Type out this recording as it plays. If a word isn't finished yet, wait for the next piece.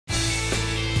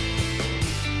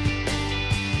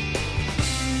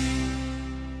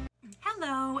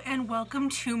welcome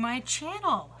to my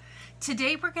channel.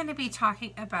 Today we're going to be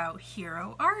talking about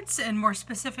Hero Arts, and more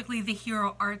specifically the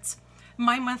Hero Arts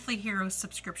My Monthly Hero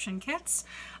subscription kits.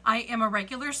 I am a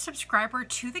regular subscriber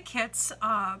to the kits.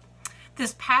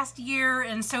 This past year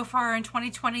and so far in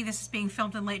 2020, this is being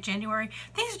filmed in late January,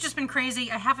 things have just been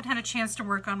crazy. I haven't had a chance to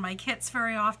work on my kits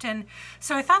very often,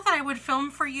 so I thought that I would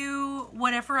film for you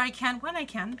whatever I can when I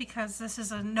can, because this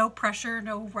is a no pressure,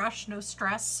 no rush, no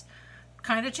stress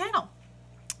kind of channel.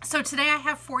 So today I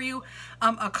have for you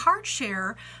a card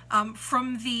share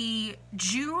from the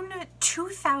June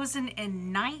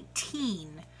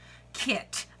 2019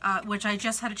 kit, which I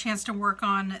just had a chance to work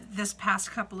on this past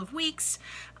couple of weeks.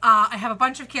 I have a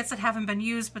bunch of kits that haven't been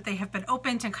used, but they have been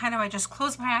opened, and kind of I just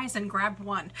closed my eyes and grabbed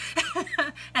one.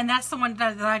 And that's the one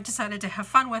that I decided to have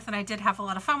fun with, and I did have a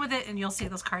lot of fun with it, and you'll see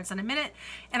those cards in a minute.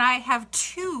 And I have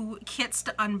two kits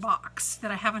to unbox that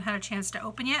I haven't had a chance to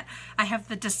open yet. I have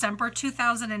the December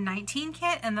 2019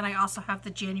 kit, and then I also have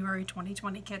the January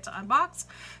 2020 kit to unbox.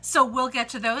 So we'll get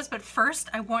to those, but first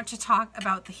I want to talk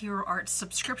about the Hero Arts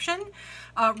subscription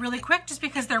really quick, just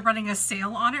because they're running a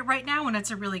sale on it right now, and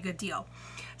it's a really good deal.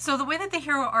 So the way that the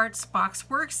Hero Arts box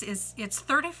works is it's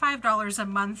 $35 a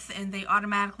month, and they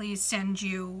automatically send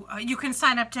you, you can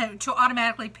sign up to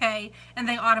automatically pay, and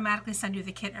they automatically send you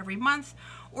the kit every month.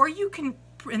 Or you can,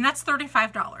 and that's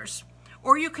 $35.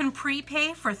 Or you can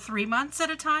prepay for 3 months at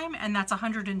a time, and that's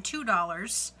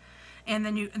 $102. And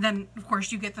then of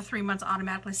course you get the 3 months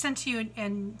automatically sent to you.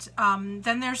 And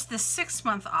then there's the 6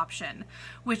 month option,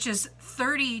 which is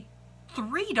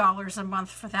 $33 a month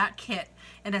for that kit,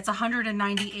 and it's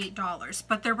 $198.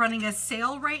 But they're running a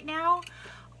sale right now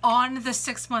on the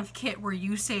 6 month kit where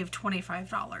you save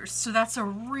 $25. So that's a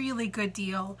really good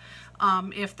deal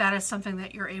if that is something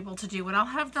that you're able to do. And I'll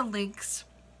have the links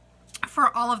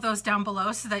for all of those down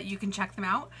below so that you can check them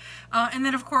out. And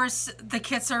then of course the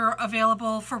kits are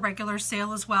available for regular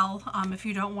sale as well if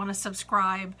you don't want to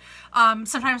subscribe.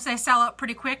 Sometimes they sell out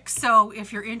pretty quick, so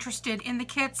if you're interested in the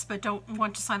kits but don't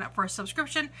want to sign up for a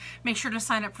subscription, make sure to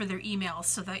sign up for their emails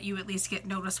so that you at least get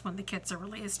notice when the kits are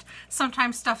released.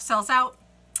 Sometimes stuff sells out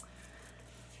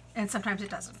and sometimes it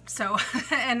doesn't. So,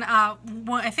 and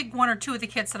I think 1 or 2 of the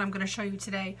kits that I'm going to show you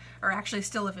today are actually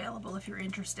still available if you're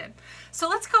interested. So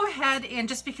let's go ahead, and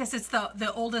just because it's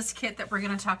the oldest kit that we're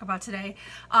going to talk about today,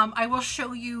 I will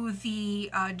show you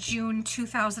the June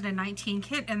 2019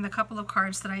 kit and the couple of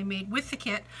cards that I made with the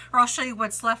kit, or I'll show you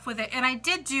what's left with it. And I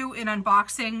did do an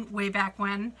unboxing way back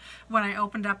when I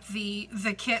opened up the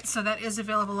kit, so that is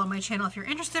available on my channel if you're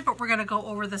interested, but we're going to go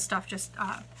over the stuff just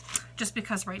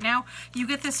because right now. You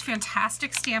get this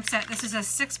fantastic stamp set. This is a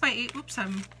 6x8, oops,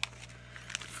 I'm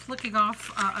flicking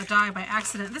off a die by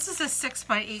accident. This is a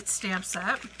 6x8 stamp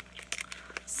set.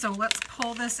 So let's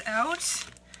pull this out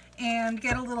and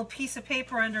get a little piece of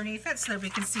paper underneath it so that we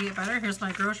can see it better. Here's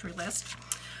my grocery list.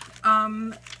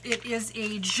 It is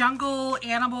a jungle,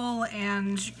 animal,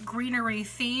 and greenery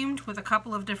themed with a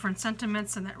couple of different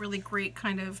sentiments and that really great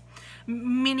kind of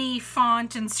mini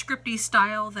font and scripty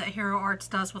style that Hero Arts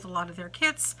does with a lot of their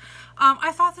kits.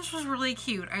 I thought this was really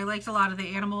cute. I liked a lot of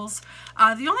the animals.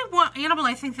 The only one animal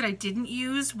I think that I didn't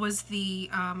use was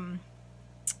the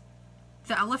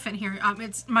elephant here.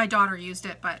 It's my daughter used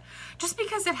it, but just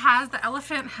because the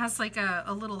elephant has like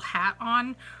a little hat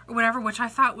on or whatever, which I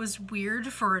thought was weird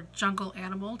for a jungle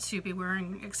animal to be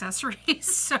wearing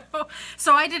accessories.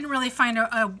 So I didn't really find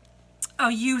a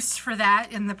use for that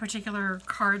in the particular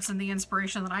cards and the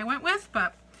inspiration that I went with,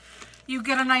 but you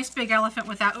get a nice big elephant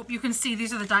with that. Oh, you can see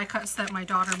these are the die cuts that my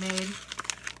daughter made.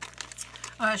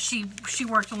 She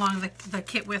worked along the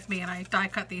kit with me, and I die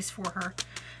cut these for her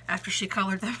after she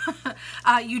colored them.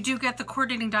 You do get the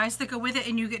coordinating dies that go with it,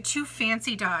 and you get 2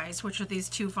 fancy dies, which are these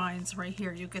 2 vines right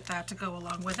here. You get that to go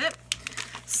along with it.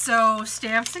 So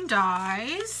stamps and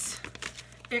dies.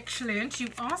 Excellent. You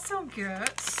also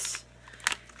get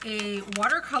a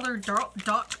watercolor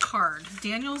dot card.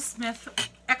 Daniel Smith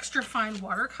extra fine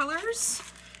watercolors.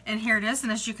 And here it is,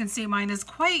 and as you can see, mine is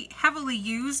quite heavily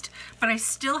used, but I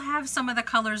still have some of the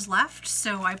colors left,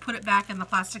 so I put it back in the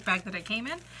plastic bag that it came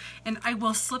in, and I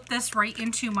will slip this right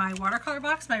into my watercolor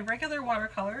box. My regular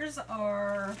watercolors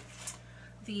are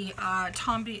the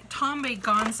Tomboy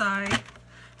Gonzai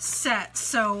set,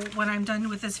 so when I'm done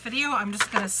with this video, I'm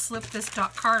just going to slip this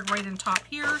dot card right in top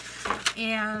here,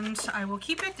 and I will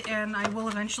keep it, and I will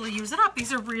eventually use it up.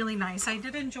 These are really nice. I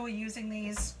did enjoy using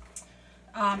these.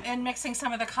 And mixing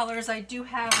some of the colors. I do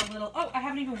have a little, oh, I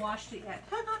haven't even washed it yet.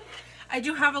 I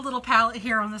do have a little palette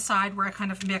here on the side where I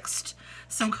kind of mixed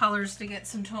some colors to get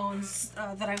some tones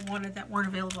that I wanted that weren't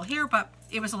available here, but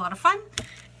it was a lot of fun.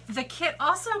 The kit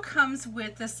also comes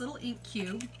with this little ink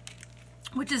cube,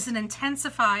 which is an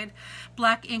intensified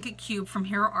black ink cube from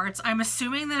Hero Arts. I'm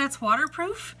assuming that it's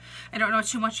waterproof. I don't know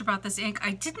too much about this ink.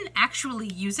 I didn't actually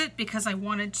use it because I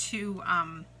wanted to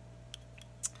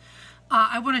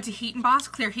heat emboss,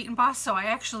 clear heat emboss, so I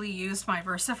actually used my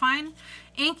VersaFine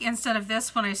ink instead of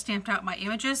this when I stamped out my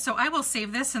images. So I will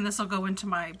save this, and this will go into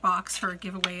my box for a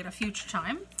giveaway at a future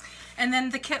time. And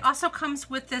then the kit also comes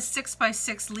with this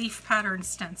 6x6 leaf pattern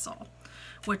stencil,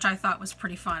 which I thought was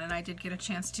pretty fun, and I did get a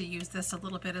chance to use this a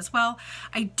little bit as well.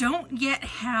 I don't yet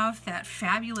have that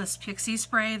fabulous pixie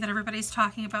spray that everybody's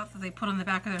talking about that they put on the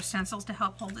back of their stencils to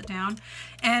help hold it down.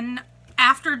 And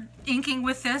after inking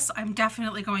with this, I'm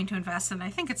definitely going to invest in it.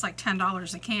 I think it's like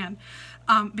 $10 a can,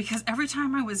 because every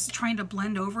time I was trying to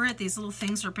blend over it, these little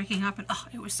things are picking up, and oh,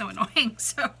 it was so annoying.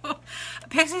 So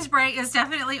pixie spray is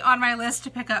definitely on my list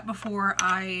to pick up before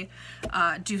I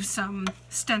do some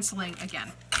stenciling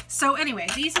again. So anyway,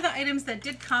 these are the items that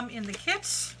did come in the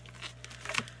kit.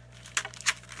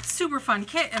 Super fun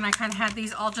kit, and I kind of had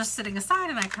these all just sitting aside,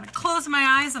 and I kind of closed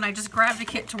my eyes and I just grabbed a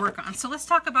kit to work on. So let's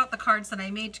talk about the cards that I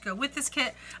made to go with this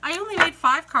kit. I only made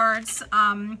 5 cards.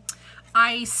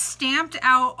 I stamped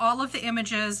out all of the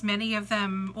images, many of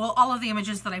them, well, all of the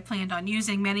images that I planned on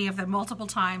using, many of them multiple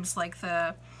times, like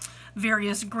the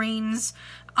various greens.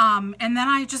 And then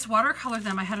I just watercolored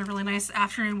them. I had a really nice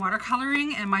afternoon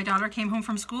watercoloring, and my daughter came home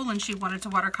from school and she wanted to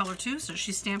watercolor too, so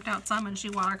she stamped out some and she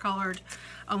watercolored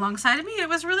alongside of me. It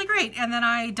was really great. And then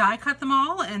I die cut them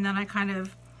all, and then I kind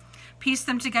of pieced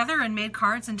them together and made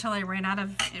cards until I ran out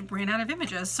of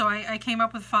images. So I came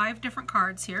up with 5 different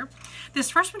cards here. This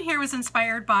first one here was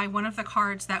inspired by one of the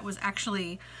cards that was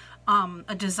actually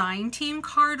a design team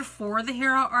card for the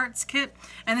Hero Arts kit,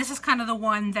 and this is kind of the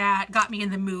one that got me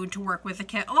in the mood to work with the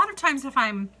kit. A lot of times if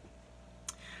I'm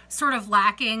sort of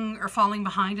lacking or falling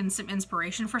behind in some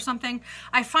inspiration for something,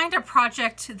 I find a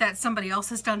project that somebody else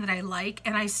has done that I like,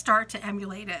 and I start to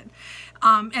emulate it.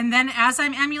 And then as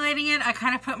I'm emulating it, I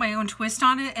kind of put my own twist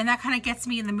on it, and that kind of gets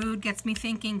me in the mood, gets me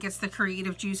thinking, gets the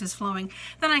creative juices flowing.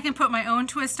 Then I can put my own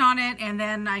twist on it, and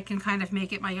then I can kind of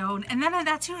make it my own. And then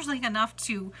that's usually enough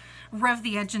to rev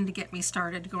the engine to get me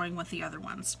started going with the other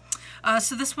ones.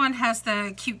 So this one has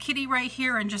the cute kitty right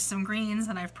here and just some greens,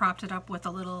 and I've propped it up with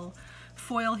a little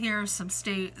foil here, some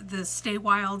the Stay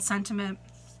Wild sentiment,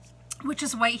 which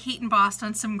is white heat embossed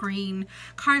on some green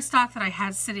cardstock that I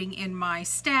had sitting in my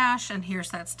stash, and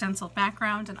here's that stenciled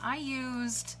background. And I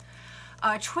used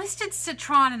Twisted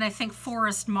Citron and I think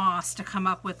Forest Moss to come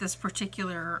up with this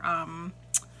particular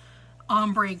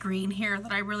ombre green here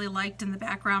that I really liked in the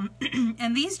background.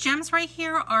 And these gems right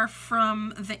here are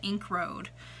from the Ink Road,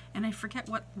 and I forget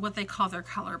what they call their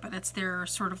color, but it's their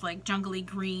sort of like jungly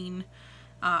green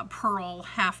pearl,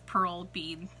 half pearl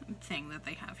bead thing that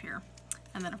they have here.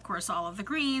 And then of course all of the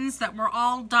greens that were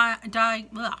all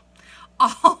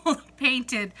all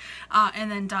painted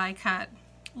and then die cut.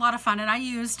 A lot of fun. And I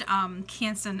used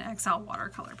Canson XL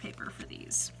watercolor paper for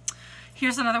these.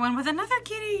 Here's another one with another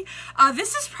kitty.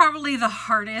 This is probably the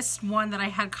hardest one that I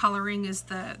had coloring, is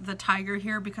the tiger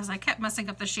here, because I kept messing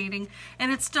up the shading,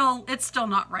 and it's still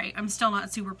not right. I'm still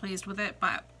not super pleased with it,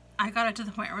 but I got it to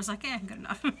the point where I was like, good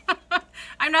enough.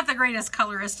 I'm not the greatest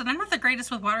colorist, and I'm not the greatest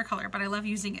with watercolor, but I love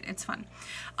using it. It's fun.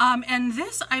 And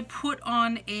this I put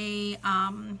on a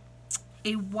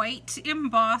white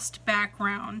embossed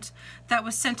background that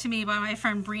was sent to me by my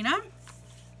friend Brina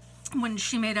when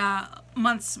she made a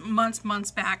months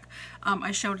back.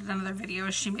 I showed it in another video.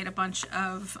 She made a bunch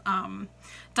of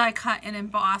die cut and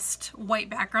embossed white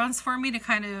backgrounds for me to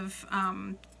kind of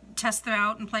test them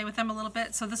out and play with them a little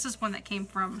bit. So this is one that came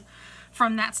from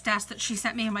that stash that she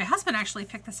sent me, and my husband actually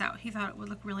picked this out. He thought it would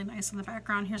look really nice in the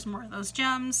background. Here's more of those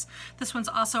gems. This one's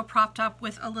also propped up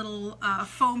with a little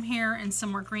foam here and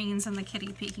some more greens and the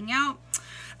kitty peeking out.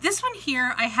 This one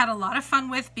here I had a lot of fun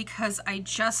with because I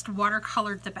just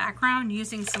watercolored the background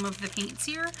using some of the paints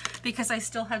here, because I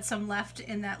still had some left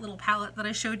in that little palette that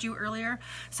I showed you earlier.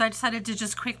 So I decided to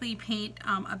just quickly paint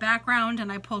a background,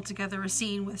 and I pulled together a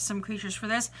scene with some creatures for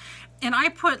this. And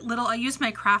I used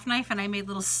my craft knife and I made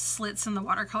little slits in the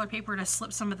watercolor paper to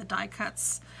slip some of the die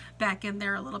cuts back in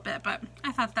there a little bit. But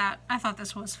I thought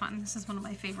this was fun. This is one of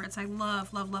my favorites. I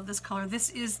love this color.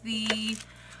 This is the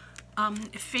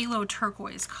phthalo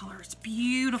turquoise color. It's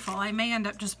beautiful. I may end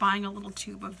up just buying a little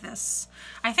tube of this.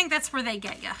 I think that's where they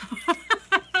get you.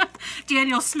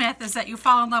 Daniel Smith, is that you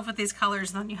fall in love with these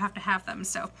colors, then you have to have them.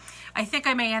 So I think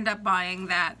I may end up buying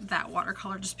that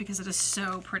watercolor just because it is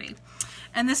so pretty.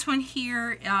 And this one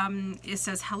here, it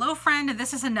says hello friend, and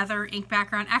this is another ink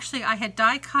background. Actually, I had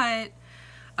die cut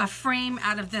a frame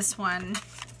out of this one,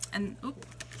 and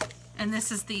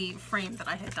this is the frame that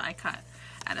I had die cut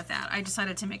out of that. I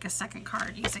decided to make a second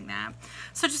card using that.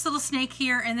 So just a little snake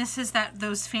here, and this is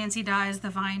those fancy dies, the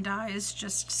vine dies,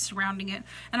 just surrounding it.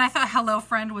 And I thought "Hello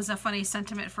Friend" was a funny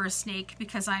sentiment for a snake,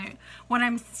 because when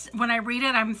I read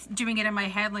it, I'm doing it in my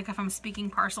head like if I'm speaking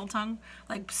parcel tongue,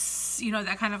 like, you know,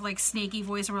 that kind of like snaky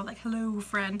voice where we're like "Hello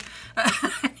friend."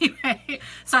 Anyway,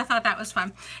 so I thought that was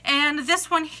fun. And this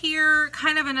one here,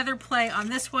 kind of another play on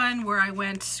this one where I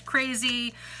went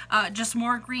crazy. Just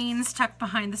more greens tucked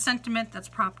behind the sentiment that's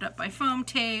propped up by foam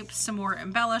tape, some more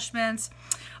embellishments.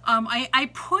 I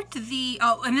put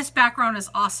and this background is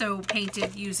also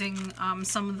painted using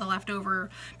some of the leftover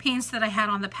paints that I had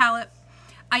on the palette.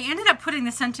 I ended up putting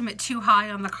the sentiment too high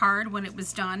on the card when it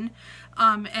was done,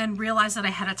 and realized that I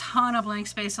had a ton of blank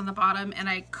space on the bottom, and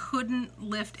I couldn't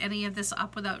lift any of this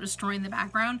up without destroying the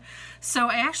background. So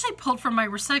I actually pulled from my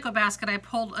recycle basket, I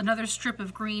pulled another strip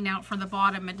of green out from the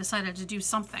bottom and decided to do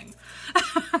something.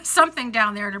 Something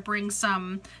down there to bring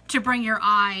your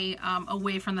eye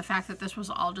away from the fact that this was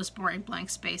all just boring blank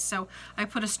space. So I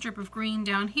put a strip of green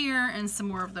down here and some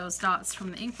more of those dots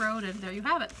from the ink road, and there you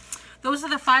have it. Those are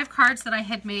the 5 cards that I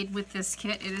had made with this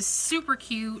kit. It is super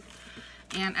cute,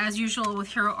 and as usual with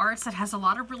Hero Arts, it has a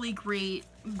lot of really great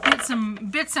bits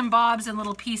and bobs and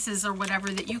little pieces or whatever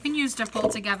that you can use to pull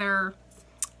together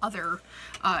other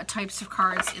types of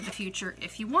cards in the future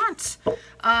if you want.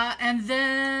 And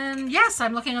then, yes,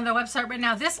 I'm looking on the website right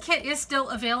now. This kit is still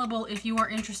available if you are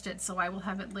interested, so I will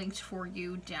have it linked for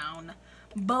you down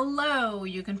below.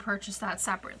 You can purchase that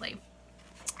separately.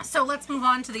 So let's move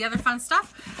on to the other fun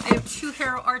stuff. I have 2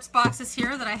 Hero Arts boxes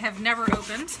here that I have never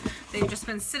opened. They've just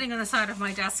been sitting on the side of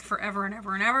my desk forever and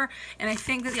ever and ever. And I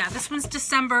think that, yeah, this one's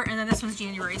December and then this one's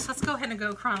January. So let's go ahead and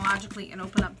go chronologically and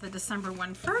open up the December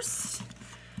one first.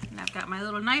 And I've got my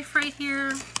little knife right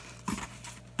here.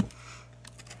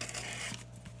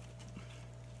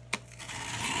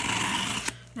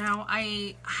 Now,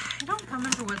 I don't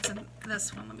remember what's in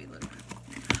this one. Let me look.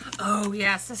 Oh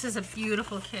yes, this is a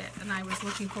beautiful kit, and I was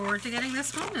looking forward to getting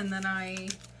this one, and then I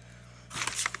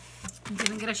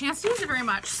didn't get a chance to use it very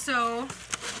much. So I'm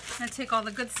going to take all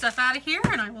the good stuff out of here,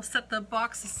 and I will set the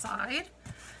box aside.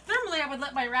 Normally I would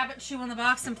let my rabbit chew on the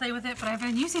box and play with it, but I've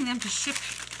been using them to ship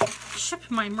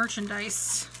my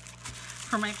merchandise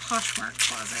for my Poshmark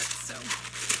closet.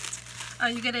 So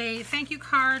you get a thank you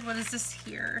card. What is this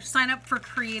here? Sign up for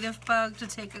Creative Bug to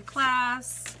take a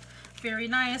class. Very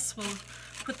nice. We'll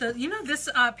put the, you know, this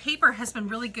paper has been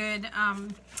really good.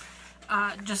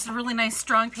 Just a really nice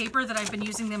strong paper that I've been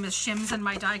using them as shims in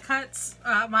my die cuts.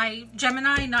 My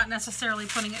Gemini, not necessarily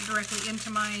putting it directly into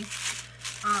my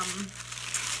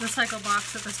recycle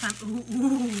box at this time.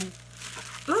 Ooh,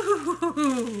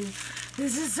 ooh,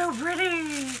 this is so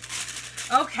pretty.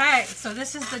 Okay, so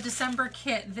this is the December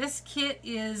kit. This kit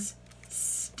is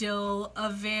still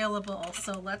available.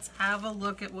 So let's have a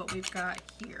look at what we've got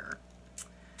here.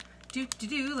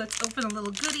 Let's open a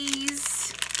little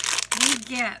goodies. We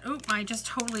get, oh, I just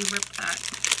totally ripped that.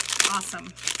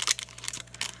 Awesome.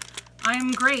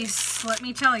 I'm Grace, let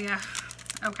me tell you.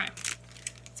 Okay,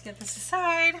 let's get this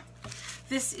aside.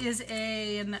 This is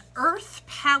an Earth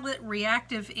Palette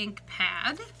Reactive Ink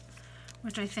Pad,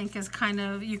 which I think is kind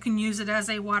of, you can use it as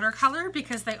a watercolor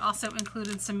because they also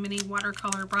included some mini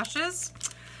watercolor brushes.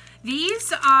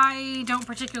 These I don't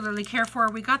particularly care for.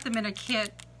 We got them in a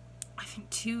kit, I think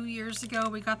 2 years ago.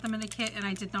 We got them in a kit and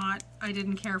I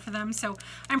didn't care for them. So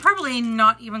I'm probably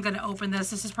not even going to open this.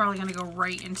 This is probably going to go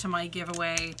right into my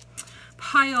giveaway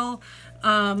pile.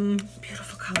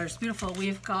 Beautiful colors, beautiful.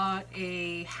 We've got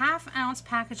a 1/2 ounce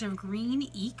package of green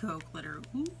eco glitter.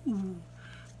 Ooh,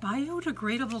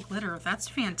 biodegradable glitter. That's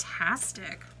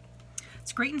fantastic.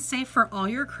 It's great and safe for all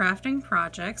your crafting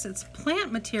projects. It's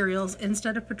plant materials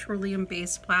instead of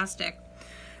petroleum-based plastic.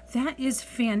 That is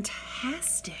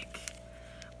fantastic.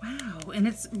 Wow, and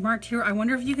it's marked here. I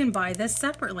wonder if you can buy this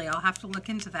separately. I'll have to look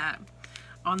into that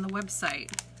on the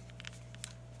website.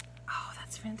 Oh,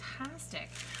 that's fantastic.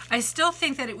 I still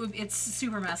think that it's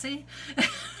super messy.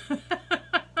 And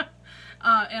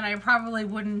I probably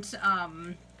wouldn't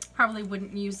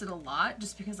use it a lot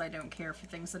just because I don't care for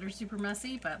things that are super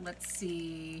messy, but let's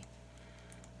see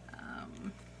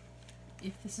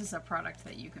if this is a product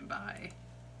that you can buy.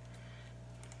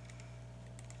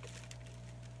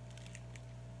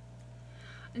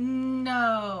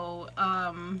 No,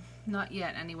 not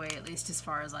yet anyway, at least as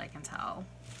far as I can tell.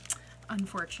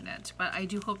 Unfortunate, but I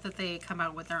do hope that they come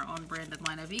out with their own branded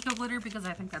line of eco glitter because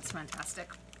I think that's fantastic.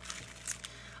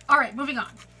 All right, moving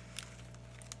on.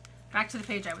 Back to the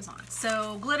page I was on.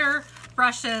 So glitter,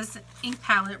 brushes, ink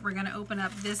palette. We're going to open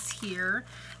up this here.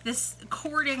 This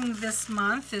cording this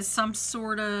month is some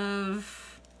sort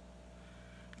of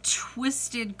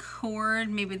twisted cord.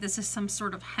 Maybe this is some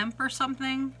sort of hemp or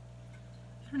something.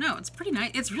 I don't know. It's pretty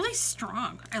nice. It's really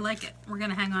strong. I like it. We're going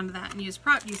to hang on to that and use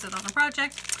it on a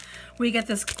project. We get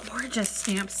this gorgeous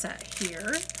stamp set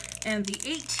here and the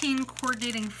 18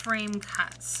 coordinating frame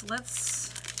cuts.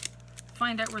 Let's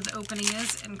find out where the opening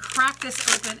is and crack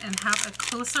this open and have a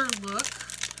closer look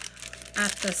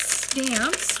at the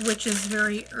stamps, which is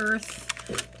very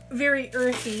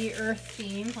earthy, earth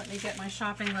themed. Let me get my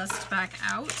shopping list back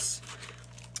out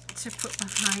to put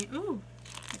behind. Ooh,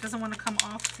 it doesn't want to come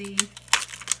off the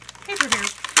paper here.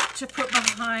 To put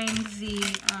behind the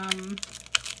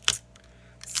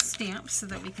stamps so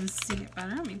that we can see it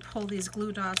better. Let me pull these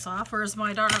glue dots off, or as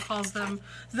my daughter calls them,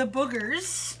 the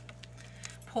boogers.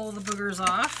 Pull the boogers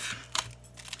off.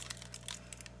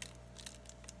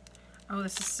 Oh,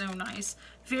 this is so nice.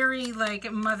 Very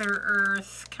like Mother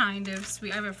Earth kind of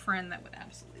sweet. I have a friend that would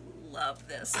absolutely love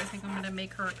this. I think I'm going to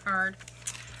make her a card.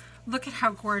 Look at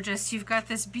how gorgeous. You've got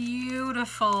this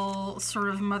beautiful sort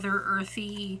of Mother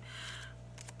Earthy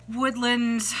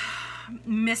woodland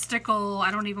mystical,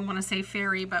 I don't even want to say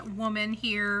fairy, but woman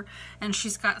here, and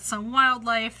she's got some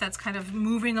wildlife that's kind of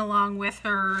moving along with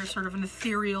her, sort of an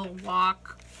ethereal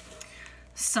walk.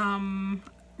 Some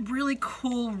really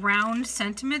cool round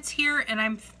sentiments here, and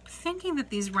I'm thinking that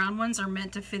these round ones are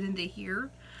meant to fit into here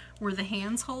where the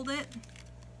hands hold it.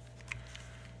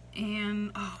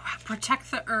 And oh,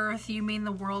 protect the earth, you mean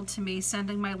the world to me,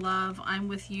 sending my love, I'm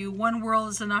with you, one world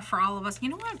is enough for all of us. You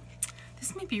know what,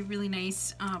 this might be a really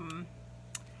nice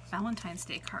Valentine's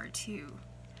Day card too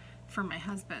for my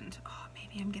husband. Oh,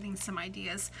 maybe I'm getting some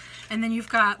ideas. And then you've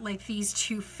got like these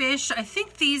two fish. I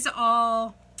think these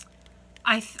all,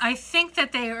 I think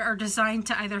that they are designed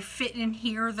to either fit in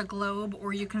here, the globe,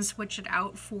 or you can switch it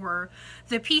out for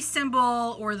the peace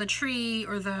symbol or the tree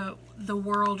or the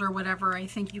world or whatever. I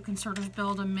think you can sort of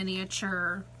build a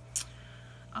miniature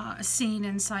scene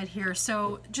inside here.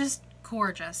 So just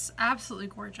gorgeous, absolutely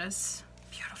gorgeous,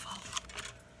 beautiful.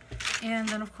 And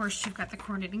then of course you've got the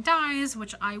coordinating dies,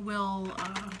 which I will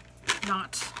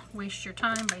not waste your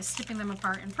time by snipping them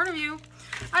apart in front of you.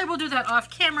 I will do that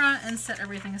off camera and set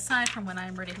everything aside for when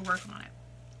I'm ready to work on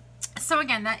it. So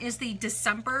again, that is the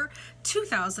December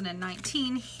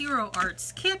 2019 Hero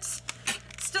Arts kit.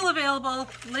 Still available,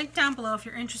 link down below if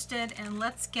you're interested. And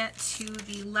let's get to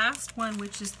the last one,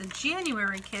 which is the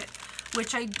January kit,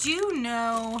 which I do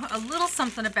know a little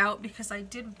something about because I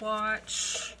did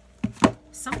watch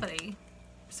somebody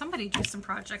do some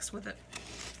projects with it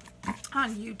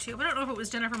on YouTube. I don't know if it was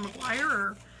Jennifer McGuire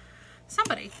or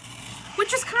somebody,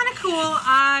 which is kind of cool.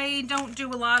 I don't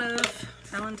do a lot of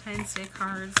Valentine's Day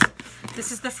cards.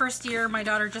 This is the first year my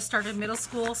daughter just started middle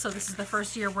school, so this is the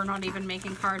first year we're not even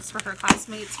making cards for her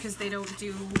classmates because they don't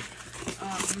do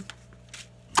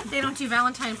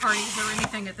Valentine parties or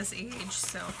anything at this age.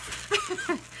 So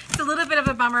it's a little bit of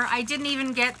a bummer. I didn't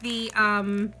even get the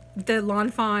Lawn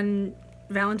Fawn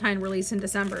Valentine release in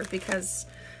December because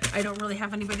I don't really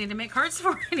have anybody to make cards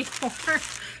for anymore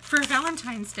for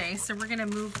Valentine's Day. So we're going to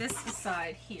move this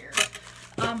aside here.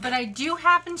 But I do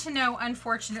happen to know,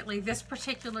 unfortunately, this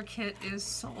particular kit is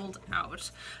sold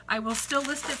out. I will still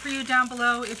list it for you down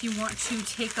below if you want to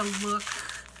take a look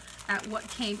at what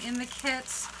came in the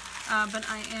kit. But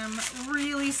I am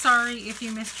really sorry if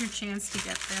you missed your chance to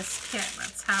get this kit.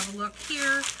 Let's have a look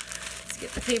here. Let's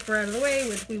get the paper out of the way,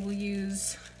 which we will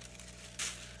use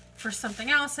for something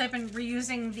else. I've been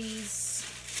reusing these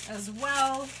as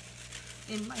well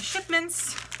in my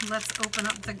shipments. Let's open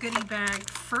up the goodie bag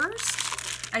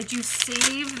first. I do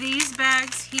save these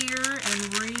bags here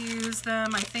and reuse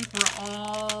them. I think we're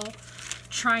all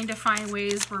trying to find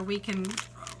ways where we can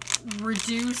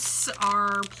reduce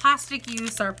our plastic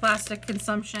use, our plastic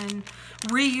consumption.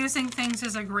 Reusing things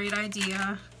is a great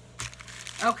idea.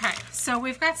 Okay, so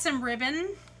we've got some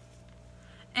ribbon.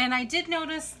 And I did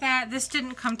notice that this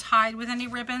didn't come tied with any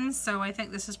ribbons, so I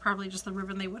think this is probably just the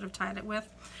ribbon they would have tied it with.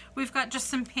 We've got just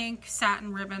some pink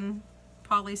satin ribbon,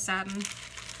 poly satin.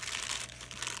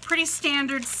 Pretty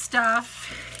standard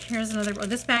stuff. Here's another, oh,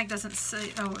 this bag doesn't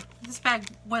say, oh, this bag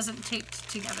wasn't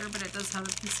taped together, but it does have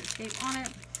a piece of tape on it.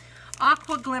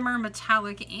 Aqua Glimmer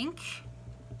Metallic Ink,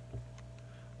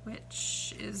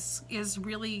 which is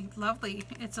really lovely.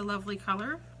 It's a lovely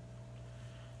color.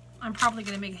 I'm probably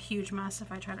going to make a huge mess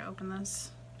if I try to open this.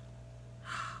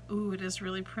 Ooh, it is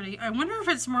really pretty. I wonder if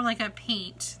it's more like a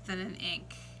paint than an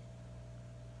ink.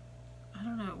 I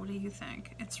don't know. What do you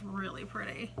think? It's really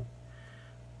pretty.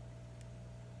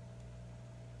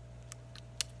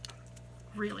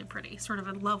 Really pretty. Sort of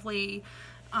a lovely,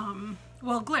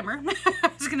 well, glimmer. I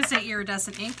was going to say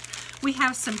iridescent ink. We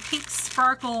have some pink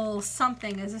sparkle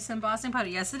something. Is this embossing powder?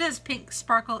 Yes, it is pink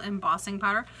sparkle embossing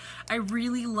powder. I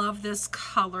really love this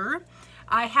color.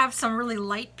 I have some really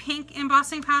light pink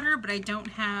embossing powder, but I don't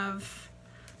have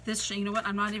this. You know what?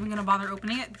 I'm not even going to bother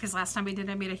opening it because last time I did,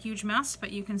 I made a huge mess,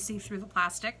 but you can see through the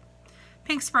plastic.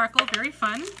 Pink sparkle, very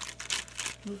fun.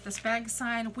 Move this bag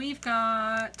aside. We've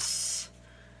got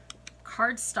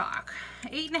cardstock,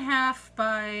 8.5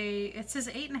 by, it says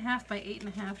 8.5 by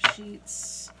 8.5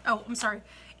 sheets. Oh, I'm sorry,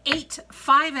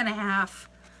 5.5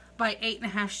 by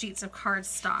 8.5 sheets of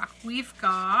cardstock. We've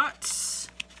got,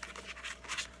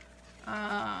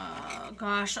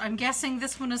 gosh, I'm guessing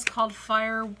this one is called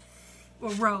Fire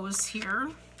Rose here.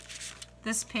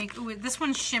 This pink, ooh, this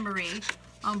one's shimmery.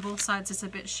 On both sides, it's a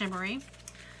bit shimmery.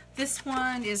 This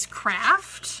one is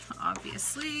Craft,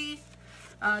 obviously.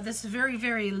 This very,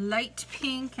 very light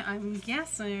pink, I'm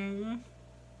guessing,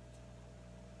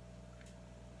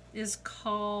 is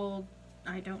called,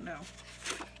 I don't know.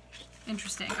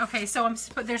 Interesting. Okay, so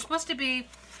there's supposed to be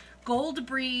Gold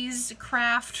Breeze,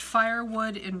 Craft,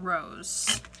 Firewood, and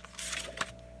Rose.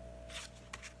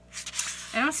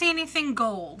 I don't see anything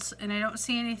gold, and I don't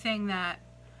see anything that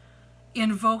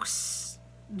invokes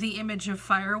the image of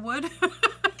firewood.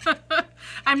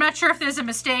 I'm not sure if there's a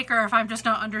mistake or if I'm just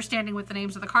not understanding what the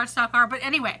names of the cardstock are, but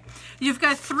anyway, you've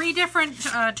got 3 different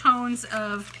tones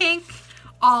of pink,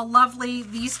 all lovely.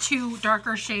 These 2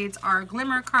 darker shades are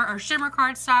shimmer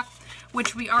cardstock,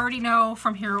 which we already know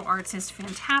from Hero Arts is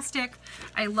fantastic.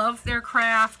 I love their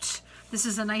craft. This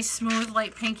is a nice smooth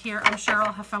light pink here. I'm sure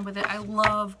I'll have fun with it. I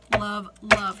love, love,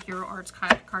 love Hero Arts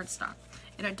cardstock.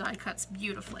 It die cuts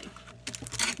beautifully.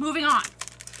 Moving on.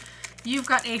 You've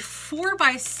got a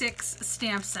 4x6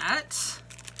 stamp set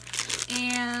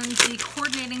and the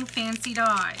coordinating fancy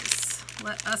dies.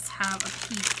 Let us have a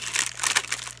peek.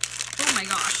 Oh my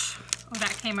gosh. Oh,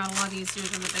 that came out a lot easier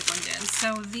than the big one did.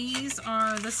 So these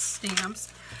are the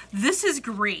stamps. This is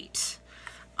great.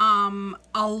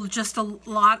 Just a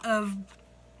lot of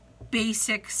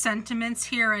basic sentiments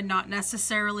here and not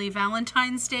necessarily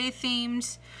Valentine's Day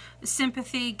themed.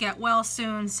 Sympathy, get well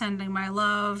soon, sending my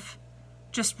love.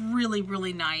 Just really,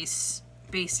 really nice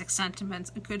basic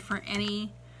sentiments. Good for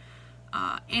any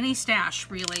stash,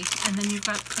 really. And then you've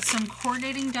got some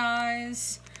coordinating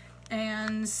dies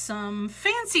and some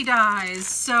fancy dies.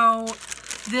 So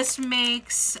this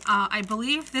makes, I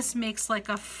believe this makes like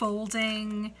a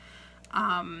folding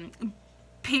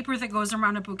paper that goes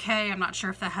around a bouquet. I'm not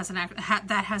sure if that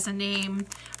has a name.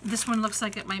 This one looks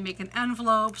like it might make an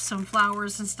envelope, some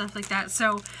flowers and stuff like that.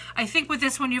 So I think with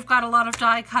this one you've got a lot of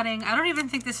die cutting. I don't even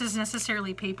think this is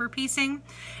necessarily paper piecing,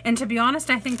 and to be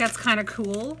honest I think that's kind of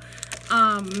cool,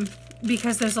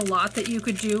 because there's a lot that you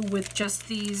could do with just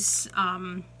these,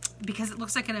 because it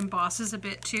looks like it embosses a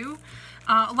bit too.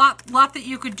 A lot that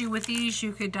you could do with these.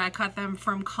 You could die cut them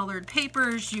from colored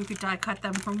papers. You could die cut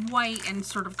them from white and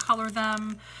sort of color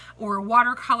them or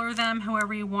watercolor them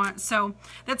however you want. So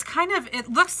that's kind of, it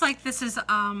looks like this is,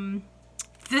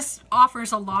 this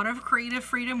offers a lot of creative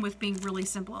freedom with being really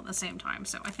simple at the same time.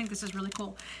 So I think this is really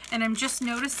cool. And I'm just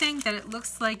noticing that it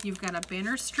looks like you've got a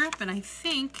banner strip, and I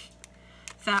think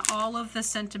that all of the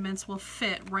sentiments will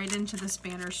fit right into this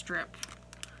banner strip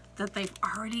that they've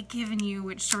already given you,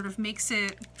 which sort of makes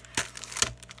it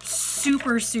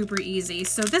super, super easy.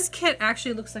 So this kit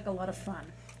actually looks like a lot of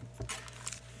fun,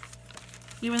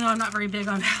 even though I'm not very big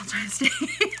on Valentine's Day.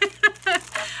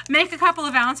 Make a couple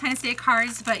of Valentine's Day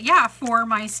cards, but yeah, for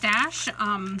my stash,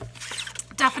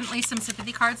 definitely some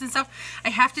sympathy cards and stuff. I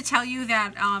have to tell you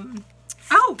that,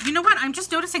 oh, you know what? I'm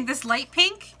just noticing this light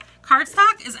pink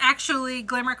cardstock is actually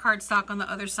glimmer cardstock on the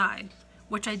other side,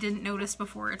 which I didn't notice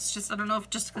before. It's just, I don't know if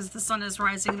just because the sun is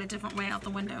rising in a different way out the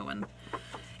window and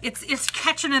it's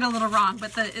catching it a little wrong,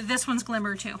 but this one's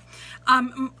glimmer too.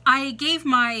 I gave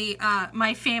my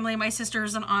my family, my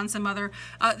sisters and aunts and mother,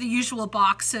 the usual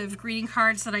box of greeting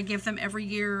cards that I give them every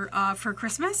year for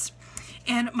Christmas.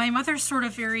 And my mother sort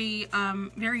of very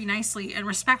nicely and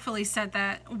respectfully said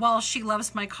that while she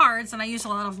loves my cards, and I use a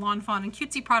lot of Lawn Fawn and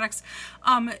Cutesy products,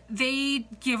 they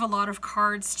give a lot of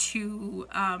cards to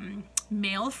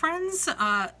male friends,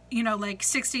 you know, like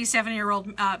 60,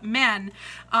 70-year-old men.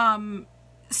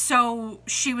 So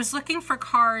she was looking for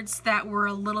cards that were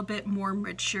a little bit more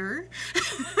mature,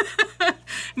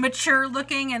 mature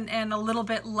looking, and a little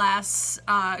bit less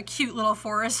cute little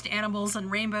forest animals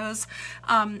and rainbows.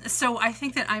 So I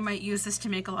think that I might use this to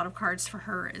make a lot of cards for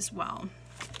her as well.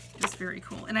 It's very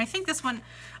cool. And I think this one,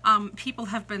 people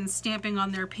have been stamping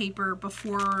on their paper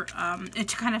before, to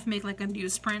kind of make like a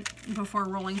newsprint before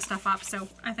rolling stuff up. So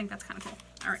I think that's kind of cool.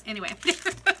 All right, anyway.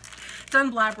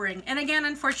 Done blabbering. And again,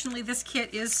 unfortunately, this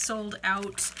kit is sold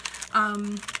out.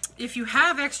 If you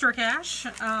have extra cash,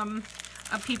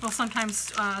 people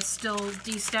sometimes still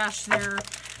de-stash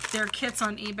their kits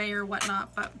on eBay or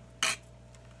whatnot, but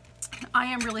I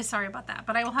am really sorry about that.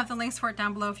 But I will have the links for it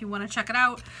down below if you want to check it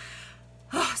out.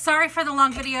 Sorry for the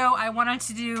long video. I wanted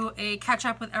to do a catch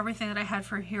up with everything that I had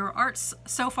for Hero Arts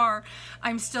so far.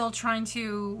 I'm still trying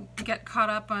to get caught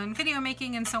up on video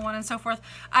making and so on and so forth.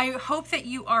 I hope that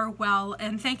you are well,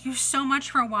 and thank you so much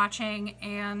for watching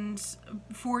and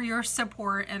for your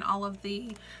support and all of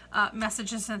the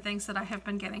messages and things that I have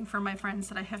been getting from my friends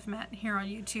that I have met here on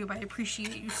YouTube. I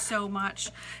appreciate you so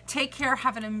much. Take care,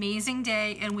 have an amazing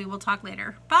day, and we will talk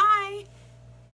later. Bye!